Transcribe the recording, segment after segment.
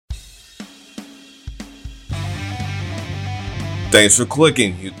Thanks for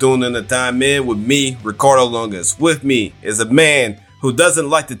clicking. You tuned in the time in with me, Ricardo Longas. With me is a man who doesn't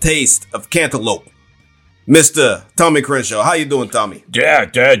like the taste of cantaloupe, Mr. Tommy Crenshaw. How you doing, Tommy?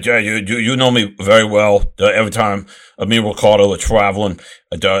 Yeah. You know me very well. Every time me and Ricardo are traveling,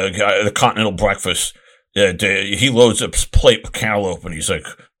 the continental breakfast, he loads up his plate with cantaloupe, and he's like,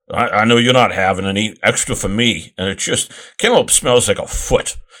 I know you're not having any extra for me. And it's just, cantaloupe smells like a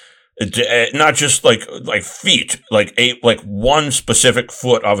foot. Not just like feet, like one specific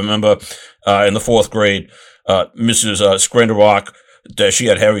foot. I remember in the fourth grade, Mrs. Scranderock, she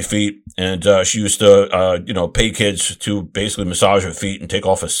had hairy feet, and she used to pay kids to basically massage her feet and take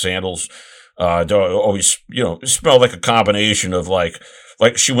off her sandals. They always smelled like a combination of like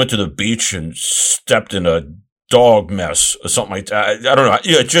she went to the beach and stepped in a dog mess or something like that. I don't know.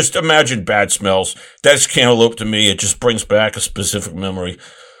 Yeah, just imagine bad smells. That's cantaloupe to me. It just brings back a specific memory.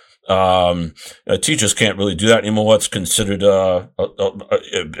 Teachers can't really do that anymore. It's considered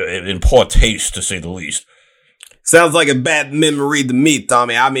in poor taste, to say the least. Sounds like a bad memory to me,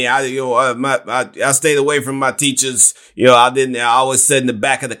 Tommy. I mean, I stayed away from my teachers. I always sat in the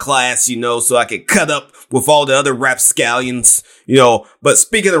back of the class, so I could cut up with all the other rapscallions, But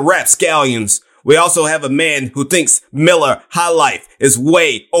speaking of rapscallions, we also have a man who thinks Miller High Life is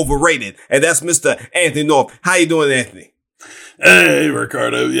way overrated, and that's Mr. Anthony North. How you doing, Anthony? Hey,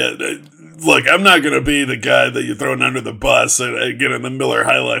 Ricardo. Yeah, look, I'm not going to be the guy that you're throwing under the bus and getting the Miller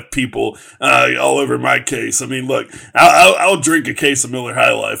High Life people all over my case. I mean, look, I'll drink a case of Miller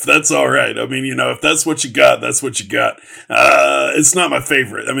High Life. That's all right. I mean, if that's what you got, that's what you got. It's not my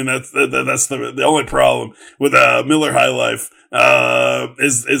favorite. I mean, that's the only problem with Miller High Life.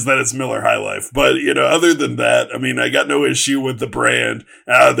 Is that it's Miller High Life. But, other than that, I mean, I got no issue with the brand.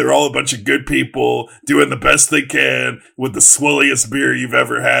 They're all a bunch of good people doing the best they can with the swilliest beer you've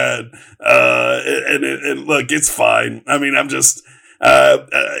ever had. And look, it's fine. I mean, I'm just,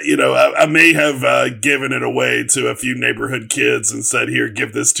 I may have given it away to a few neighborhood kids and said, here,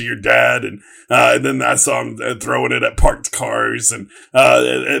 give this to your dad. And then I saw him throwing it at parked cars. And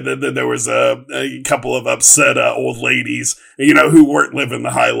then there was a couple of upset old ladies, who weren't living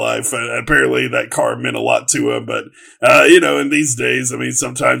the high life. And apparently that car meant a lot to them. But, in these days, I mean,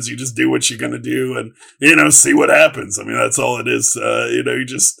 sometimes you just do what you're going to do and, see what happens. I mean, that's all it is. You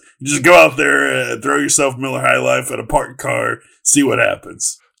just go out there and throw yourself Miller High Life at a parked car, see what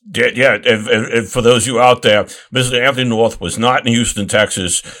happens. Yeah. If for those of you out there, Mr. Anthony North was not in Houston,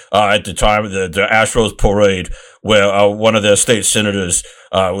 Texas, at the time of the Astros parade, where one of their state senators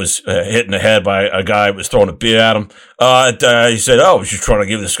was hit in the head by a guy who was throwing a beer at him. He said, "Oh, I was just trying to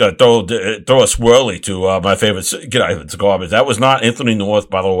give this guy throw a swirly to my favorite. Get out of it's garbage." That was not Anthony North,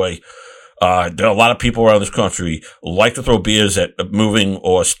 by the way. There are a lot of people around this country who like to throw beers at moving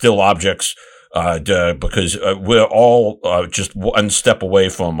or still objects. Because we're all just one step away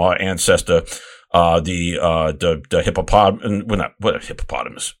from our ancestor, the hippopotamus. We're not. What a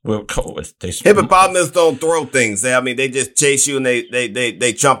hippopotamus? Hippopotamus don't throw things. They just chase you and they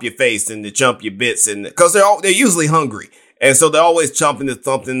chomp your face and they chomp your bits, and because they're usually hungry, and so they're always chomping at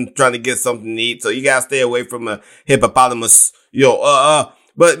something, trying to get something to eat. So you gotta stay away from a hippopotamus.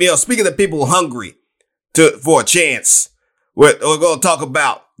 But speaking of people hungry for a chance, we're gonna talk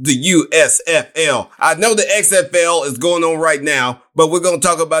about the USFL. I know the XFL is going on right now, but we're going to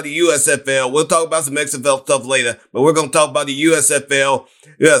talk about the USFL. We'll talk about some XFL stuff later, but we're going to talk about the USFL.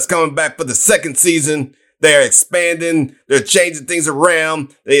 Yeah, it's coming back for the second season. They're expanding. They're changing things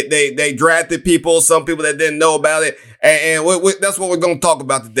around. They drafted people, some people that didn't know about it. And that's what we're going to talk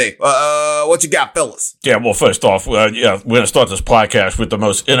about today. What you got, fellas? Yeah, well, first off, we're going to start this podcast with the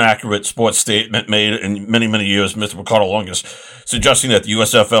most inaccurate sports statement made in many, many years, Mr. Ricardo Longas, suggesting that the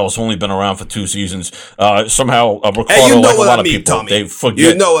USFL has only been around for 2 seasons. Somehow, Ricardo, like a lot of people, Tommy. they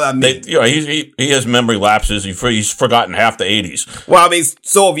forget. You know what I mean. He has memory lapses. He's forgotten half the 80s. Well, I mean,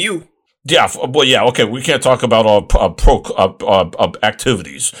 so have you. Yeah, well, yeah, okay. We can't talk about our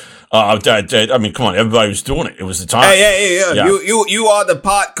activities. I mean, come on, everybody was doing it. It was the time. Hey. You are the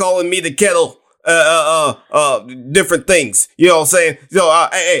pot calling me the kettle. Different things. You know what I'm saying?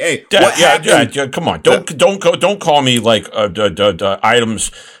 Hey. What happened? Yeah. Come on, don't call me like items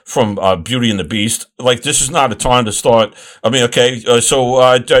from Beauty and the Beast. Like, this is not a time to start. I mean, okay.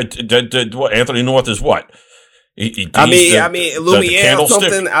 What Anthony North is what? Lumiere or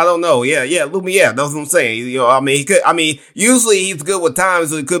something. I don't know. Yeah, Lumiere. That's what I'm saying. Usually he's good with times,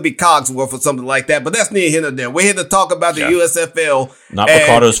 so it could be Cogsworth or something like that. But that's neither here nor there. We're here to talk about the USFL, not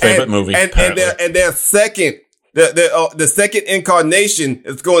Ricardo's favorite movie, and their second The second incarnation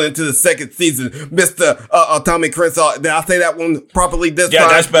is going into the second season. Mr. Tommy Crenshaw. Did I say that one properly this time? Yeah,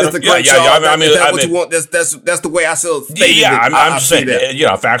 that's better. Mr. Crenshaw, is that what you want? That's the way I still stated it. I'm just saying,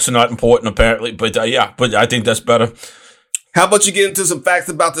 facts are not important apparently, but but I think that's better. How about you get into some facts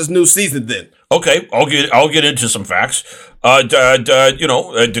about this new season then? Okay, I'll get into some facts.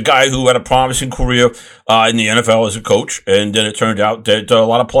 The guy who had a promising career in the NFL as a coach, and then it turned out that a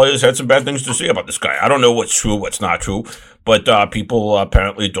lot of players had some bad things to say about this guy. I don't know what's true, what's not true, but people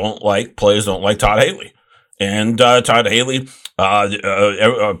apparently players don't like Todd Haley. And Todd Haley,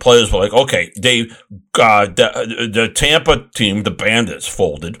 players were like, okay, the Tampa team, the Bandits,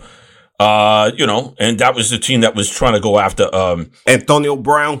 folded. And that was the team that was trying to go after Antonio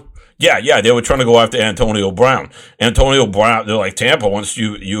Brown. Yeah, they were trying to go after Antonio Brown. Antonio Brown, they're like, Tampa wants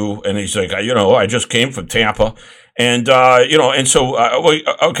you, and he's like, I just came from Tampa. And, so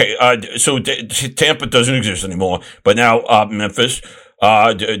Tampa doesn't exist anymore, but now, Memphis,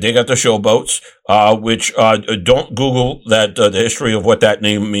 they got the Showboats, which, don't Google that, the history of what that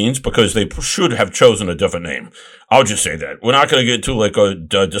name means, because they should have chosen a different name. I'll just say that. We're not going to get into like a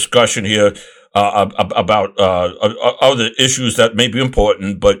discussion here, about other issues that may be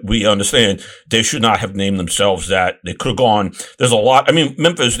important, but we understand they should not have named themselves that. They could have gone. There's a lot. I mean,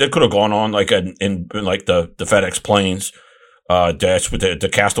 Memphis. They could have gone on like in like the FedEx planes. That's with the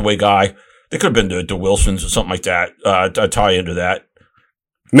Castaway guy. They could have been the Wilsons or something like that. To tie into that.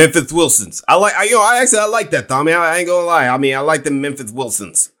 Memphis Wilsons. I like that, Tommy. I ain't gonna lie. I mean, I like the Memphis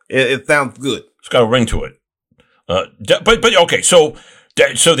Wilsons. It sounds good. It's got a ring to it. But okay, so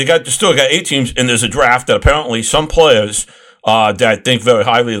they still got 8 teams, and there's a draft that apparently some players that think very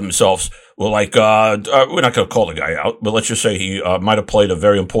highly of themselves were like, we're not going to call the guy out, but let's just say he might have played a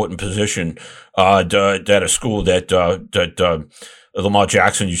very important position at a school that Lamar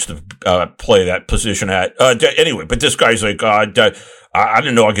Jackson used to play that position at. Anyway, but this guy's like, I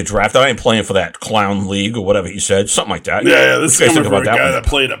didn't know I could draft. I ain't playing for that clown league or whatever he said, something like that. Yeah, this is coming from a guy that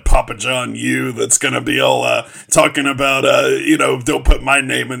played at Papa John U. That's going to be all talking about, don't put my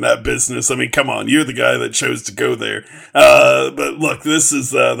name in that business. I mean, come on, you're the guy that chose to go there. But look, this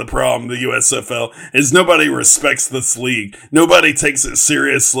is the problem. The USFL is nobody respects this league. Nobody takes it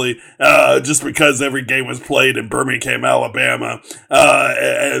seriously just because every game was played in Birmingham, Alabama.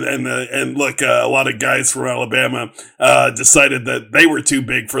 And look, a lot of guys from Alabama decided that they were too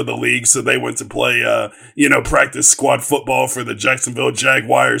big for the league, so they went to play, practice squad football for the Jacksonville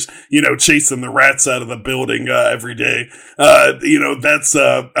Jaguars, chasing the rats out of the building every day. That's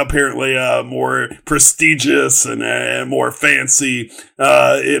apparently more prestigious and more fancy,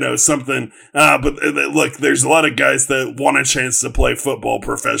 something. But look, there's a lot of guys that want a chance to play football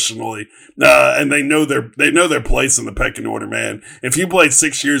professionally, and they know their place in the pecking order, man. If you played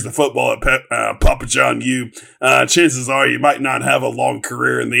 6 years of football at Papa John U, chances are you might not have a long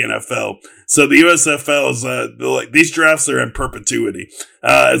career in the NFL. So the USFL is these drafts are in perpetuity.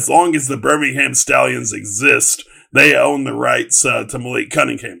 As long as the Birmingham Stallions exist, they own the rights to Malik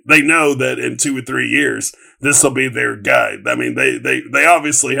Cunningham. They know that in 2 or 3 years, this will be their guy. I mean, they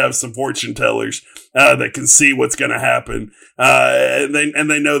obviously have some fortune tellers that can see what's going to happen, and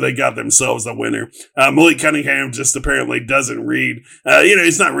they know they got themselves a winner. Malik Cunningham just apparently doesn't read.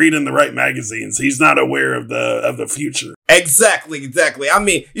 He's not reading the right magazines. He's not aware of the future. Exactly. I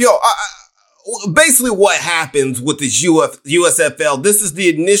mean, basically what happens with this USFL. This is the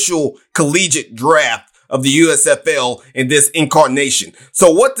initial collegiate draft of the USFL in this incarnation.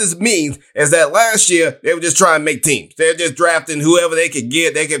 So what this means is that last year, they were just trying to make teams. They're just drafting whoever they could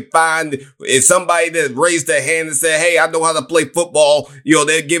get. They could find if somebody that raised their hand and said, hey, I know how to play football,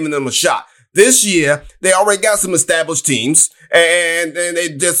 they're giving them a shot. This year, they already got some established teams, and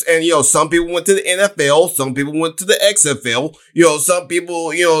some people went to the NFL, some people went to the XFL, some people,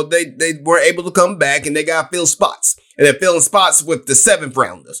 they were able to come back and they got filled spots. And they're filling spots with the 7th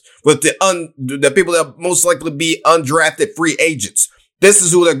rounders, with the people that most likely be undrafted free agents. This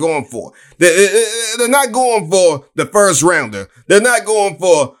is who they're going for. They're not going for the first rounder. They're not going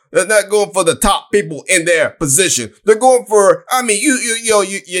for the top people in their position. They're going for, your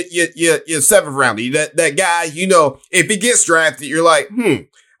 7th rounder. That guy, if he gets drafted, you're like,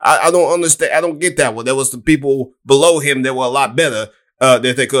 I don't understand. I don't get that one. There was some people below him that were a lot better, that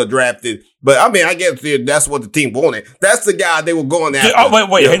they could have drafted. But I guess that's what the team wanted. That's the guy they were going after. Oh,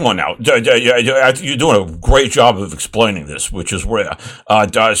 wait, hang on now. You're doing a great job of explaining this, which is rare.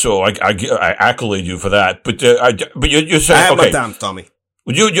 So I accolade you for that. But you're saying, I have my time, Tommy.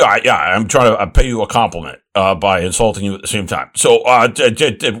 I'm trying to pay you a compliment by insulting you at the same time. So,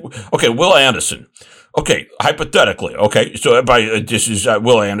 okay, Will Anderson. Okay, hypothetically, okay. So everybody, this is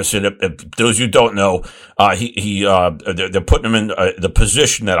Will Anderson. If those you don't know, they're putting him in the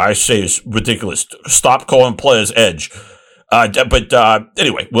position that I say is ridiculous. Stop calling players edge. But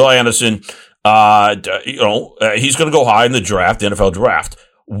anyway, Will Anderson, he's going to go high in the draft, the NFL draft.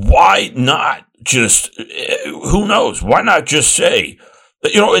 Why not just? Who knows? Why not just say?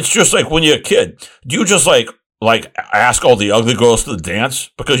 It's just like when you're a kid. Do you just like ask all the ugly girls to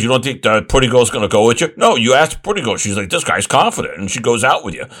dance because you don't think the pretty girl's going to go with you? No, you ask the pretty girl. She's like, this guy's confident, and she goes out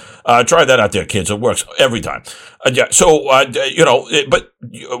with you. Try that out there, kids. It works every time. But why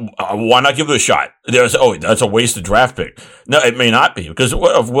not give it a shot? That's a wasted draft pick. No, it may not be, because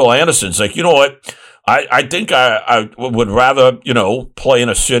of Will Anderson's like, you know what? I think I would rather, play in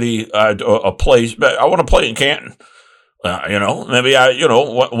a city, a place. I want to play in Canton. Maybe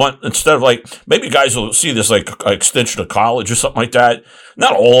instead of maybe guys will see this like extension of college or something like that.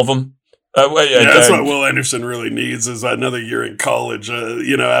 Not all of them. That's what Will Anderson really needs is another year in college,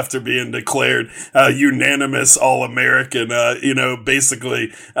 after being declared unanimous All-American.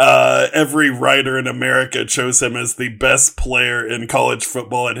 Basically every writer in America chose him as the best player in college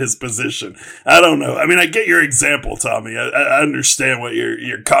football at his position. I don't know. I mean, I get your example, Tommy. I understand what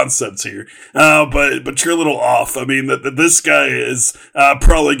your concepts here, but you're a little off. I mean, this guy is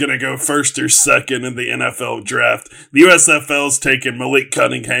probably going to go first or second in the NFL draft. The USFL's taking Malik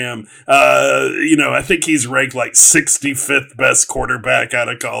Cunningham. I think he's ranked like 65th best quarterback out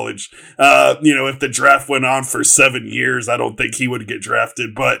of college. If the draft went on for 7 years, I don't think he would get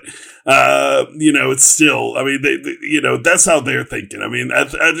drafted, but, it's still, I mean, that's how they're thinking. I mean, I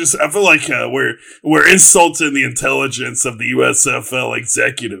feel like, we're insulting the intelligence of the USFL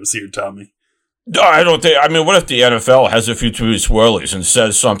executives here, Tommy. No, I don't think, what if the NFL has a few too many swirlies and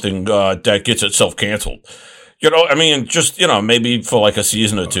says something, that gets itself canceled? Maybe for like a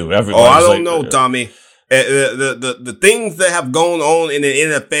season or two. I don't know, Tommy. The things that have gone on in the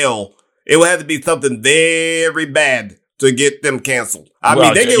NFL, it would have to be something very bad to get them canceled.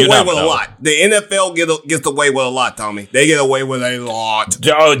 They get away with a lot. The NFL gets away with a lot, Tommy. They get away with a lot.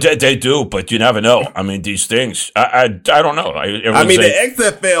 They do, but you never know. These things, I don't know. The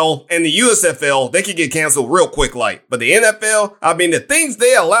XFL and the USFL, they can get canceled real quick, but the NFL, the things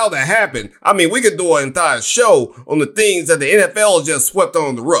they allow to happen, we could do an entire show on the things that the NFL just swept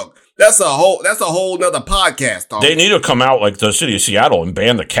on the rug. That's a whole nother podcast, Tommy. They need to come out like the city of Seattle and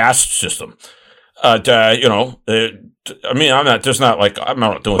ban the caste system. I'm not doing this.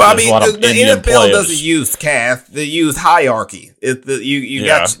 A lot of Indian NFL players. doesn't use caste; they use hierarchy.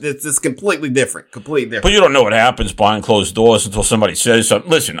 It's completely different. But you don't know what happens behind closed doors until somebody says something.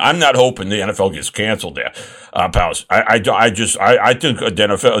 Listen, I'm not hoping the NFL gets canceled there, pals. I think the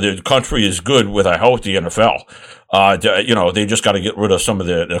NFL, the country is good with a healthy NFL. They just got to get rid of some of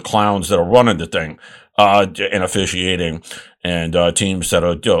the clowns that are running the thing, and officiating, and teams that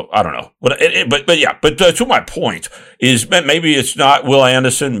are, I don't know. But to my point is maybe it's not Will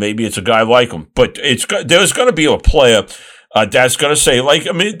Anderson, maybe it's a guy like him, but there's going to be a player that's going to say,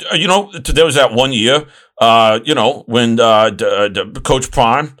 there was that 1 year, when the Coach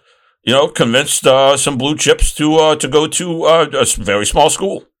Prime, convinced some blue chips to go to a very small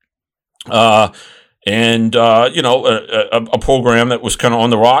school. And a program that was kind of on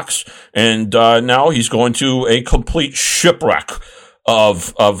the rocks, and now he's going to a complete shipwreck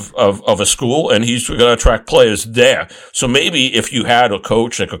of a school, and he's going to attract players there. So maybe if you had a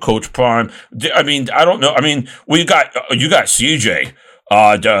coach like a Coach Prime, I don't know. you got CJ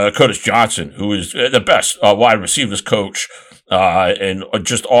Curtis Johnson, who is the best wide receivers coach and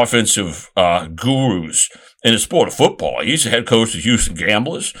just offensive gurus in the sport of football. He's the head coach of the Houston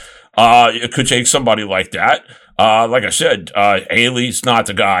Gamblers. It could take somebody like that. Like I said, Haley's not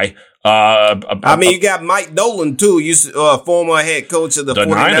the guy. You got Mike Nolan too. Former head coach of the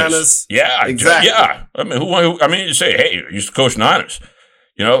 49ers. Yeah, exactly. Yeah. You say, hey, you used to coach Niners.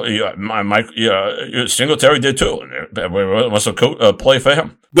 Singletary did too. Must have play for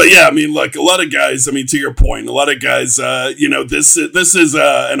him. But yeah, a lot of guys, to your point, a lot of guys, this is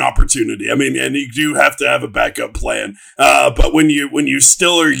an opportunity. And you do have to have a backup plan. But when you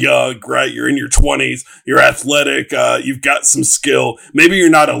still are young, right? You're in your 20s, you're athletic, you've got some skill. Maybe you're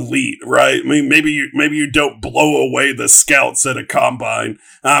not elite, right? Maybe you don't blow away the scouts at a combine,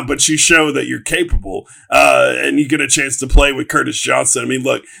 but you show that you're capable, and you get a chance to play with Curtis Johnson.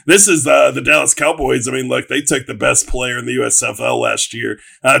 look, this is the Dallas Cowboys. I mean, look, they took the best player in the USFL last year,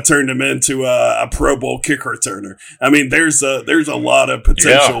 turned him into a Pro Bowl kick returner. I mean, there's a lot of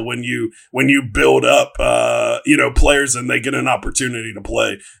potential when you build up, players and they get an opportunity to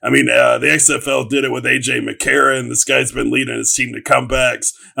play. I mean, the XFL did it with AJ McCarron. This guy's been leading his team to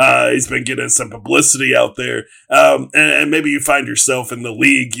comebacks. He's been getting some publicity out there. And maybe you find yourself in the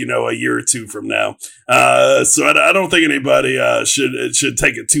league, a year or two from now. So I don't think anybody should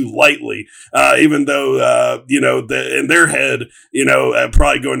take it too lightly, even though, in their head,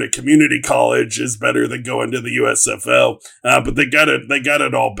 probably going to community college is better than going to the USFL. But they got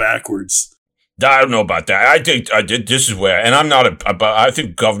it all backwards. I don't know about that. I think this is where, and I'm not I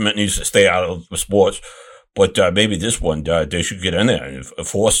think government needs to stay out of sports, but maybe this one, they should get in there and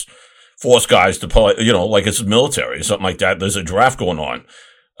force guys to play, like it's military or something like that. There's a draft going on,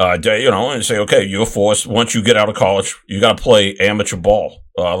 and say, okay, you're forced, once you get out of college, you got to play amateur ball,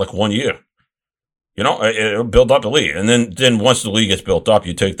 like 1 year. It'll build up the league. And then once the league gets built up,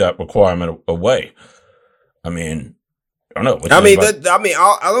 you take that requirement away. I mean, I don't know.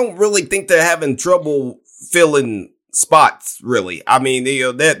 I don't really think they're having trouble filling spots, really. I mean,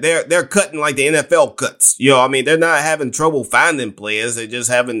 they're cutting like the NFL cuts. They're not having trouble finding players. They're just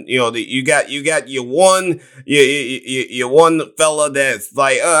having, you got your one fella that's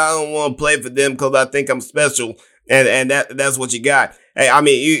like, I don't want to play for them because I think I'm special, and that's what you got. Hey, I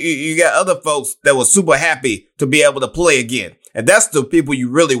mean, you got other folks that were super happy to be able to play again, and that's the people you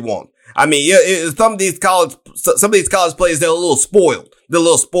really want. I mean, some of these college players, they're a little spoiled.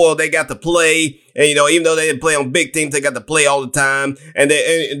 They got to play, and even though they didn't play on big teams, they got to play all the time, and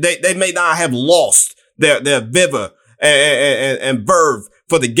they may not have lost their vigor and verve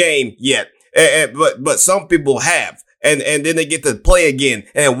for the game yet, but some people have, and then they get to play again,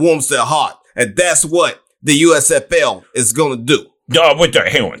 and it warms their heart, and that's what the USFL is gonna do. Wait there,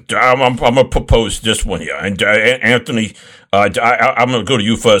 hang on. I'm gonna propose this one here, and Anthony, I'm gonna go to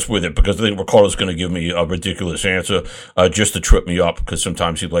you first with it because I think Ricardo's gonna give me a ridiculous answer, just to trip me up because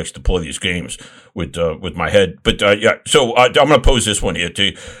sometimes he likes to play these games with my head. But so I'm gonna pose this one here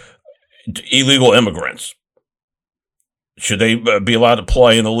to illegal immigrants. Should they be allowed to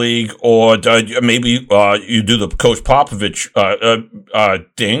play in the league, or maybe you do the Coach Popovich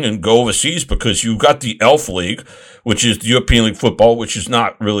thing and go overseas because you got the ELF League, which is the European League football, which is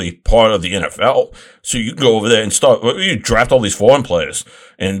not really part of the NFL. So you can go over there and you draft all these foreign players,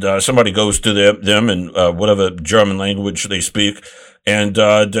 and somebody goes to them in whatever German language they speak, and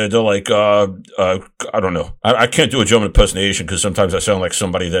they're like, I don't know, I can't do a German impersonation because sometimes I sound like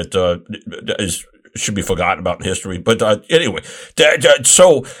somebody that should be forgotten about in history. But anyway,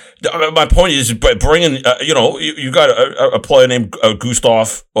 so my point is bringing, you got a player named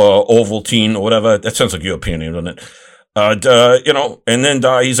Gustav Ovaltine or whatever. That sounds like a European name, doesn't it? And then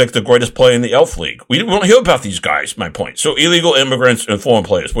he's like the greatest player in the ELF League. We don't hear about these guys, my point. So illegal immigrants and foreign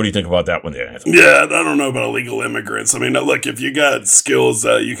players. What do you think about that one there, Anthony? Yeah, I don't know about illegal immigrants. I mean, look, if you got skills,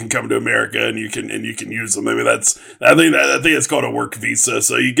 you can come to America and you can use them. I mean, I think it's called a work visa.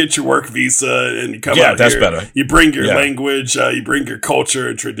 So you get your work visa and you come out that's here. Better. You bring your language, you bring your culture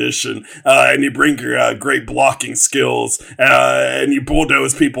and tradition, and you bring your great blocking skills, and you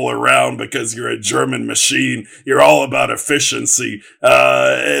bulldoze people around because you're a German machine. You're all about efficiency,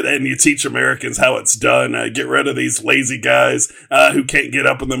 and you teach Americans how it's done. Get rid of these lazy guys who can't get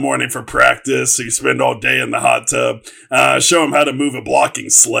up in the morning for practice, so you spend all day in the hot tub. Show them how to move a blocking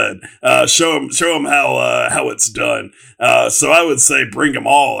sled. Show them how it's done. So I would say bring them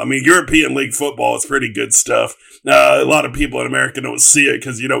all. I mean, European League football is pretty good stuff. A lot of people in America don't see it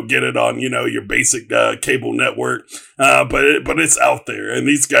because you don't get it on, your basic cable network. But it's out there, and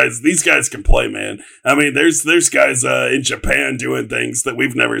these guys can play, man. I mean, there's guys in Japan doing things that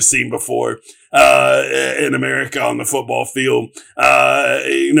we've never seen before in America on the football field.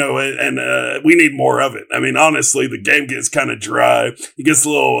 And we need more of it. I mean, honestly, the game gets kind of dry. It gets a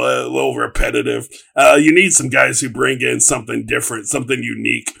little repetitive. You need some guys who bring in something different, something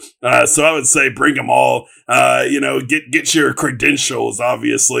unique. So I would say bring them all. Get your credentials.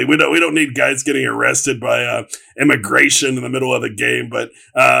 Obviously, we don't need guys getting arrested by immigration in the middle of the game, but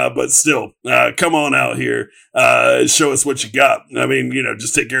still, come on out here, show us what you got. I mean,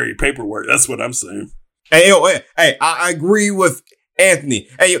 just take care of your paperwork. That's what I'm saying. Hey, I agree with Anthony.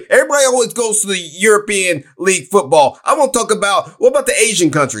 Hey, everybody always goes to the European League football. I want to talk about, what about the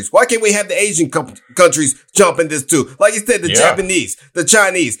Asian countries? Why can't we have the Asian countries jump in this too? Like you said, the Japanese, the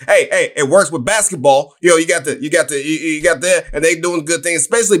Chinese. Hey, it works with basketball. You got there, and they doing good things,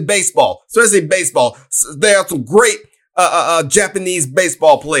 especially baseball. There are some great, Japanese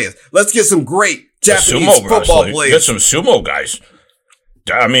baseball players. Let's get some great Japanese football players. Get some sumo guys.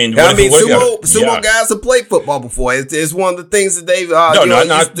 I mean, sumo guys have played football before. It's one of the things that they've. Sumo,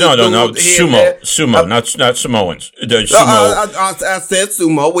 not Samoans. I said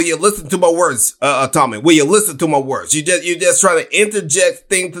sumo. Will you listen to my words, Tommy? Will you listen to my words? You just trying to interject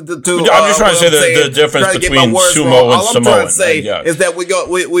things to. I'm just trying to say the difference between sumo and Samoan. All I'm trying to say is that we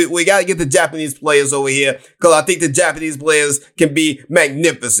got to get the Japanese players over here, because I think the Japanese players can be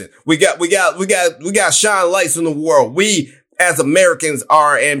magnificent. We got shine lights in the world. We, as Americans,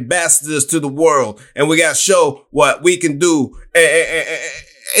 are ambassadors to the world, and we got to show what we can do.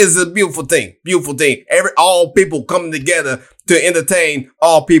 It's a beautiful thing. Beautiful thing. All people coming together to entertain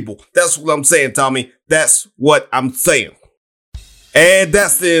all people. That's what I'm saying, Tommy. That's what I'm saying. And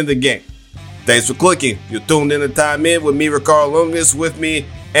that's the end of the game. Thanks for clicking. You're tuned in to Time In with me, Ricardo Lungus. With me,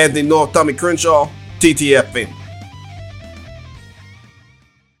 Anthony North, Tommy Crenshaw, TTFN.